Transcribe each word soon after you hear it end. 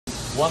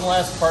one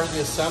last part of the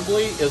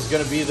assembly is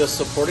going to be the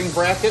supporting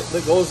bracket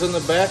that goes in the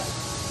back.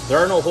 There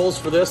are no holes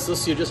for this.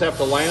 This you just have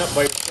to line up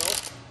by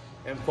yourself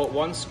and put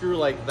one screw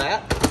like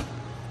that,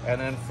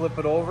 and then flip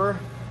it over,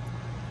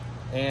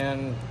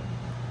 and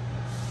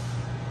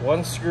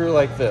one screw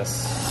like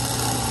this.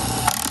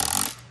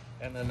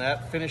 And then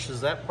that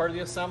finishes that part of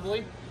the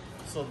assembly.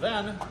 So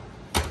then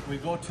we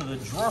go to the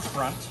drawer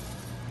front,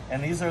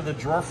 and these are the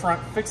drawer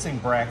front fixing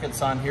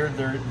brackets on here.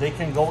 They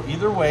can go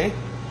either way.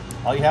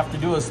 All you have to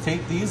do is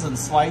take these and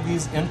slide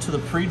these into the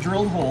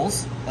pre-drilled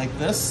holes like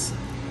this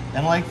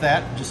and like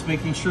that, just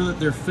making sure that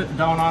they're fit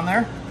down on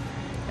there.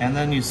 And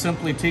then you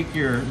simply take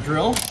your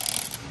drill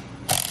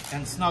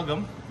and snug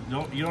them.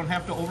 You don't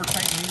have to over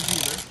tighten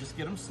these either, just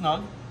get them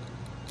snug.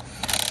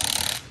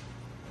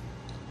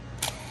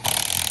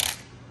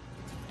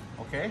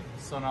 Okay,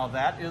 so now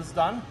that is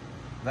done.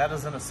 That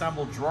is an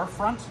assembled drawer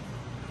front.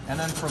 And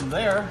then from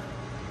there,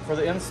 for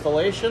the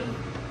installation,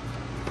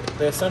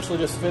 they essentially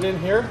just fit in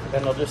here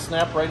and they'll just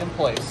snap right in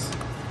place.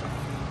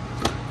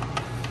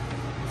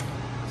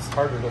 It's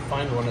harder to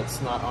find when it's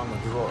not on the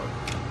drawer.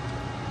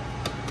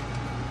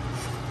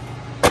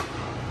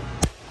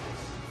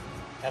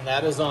 And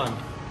that is on.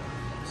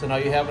 So now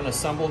you have an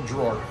assembled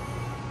drawer.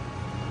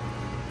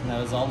 And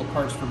that is all the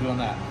parts for doing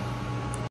that.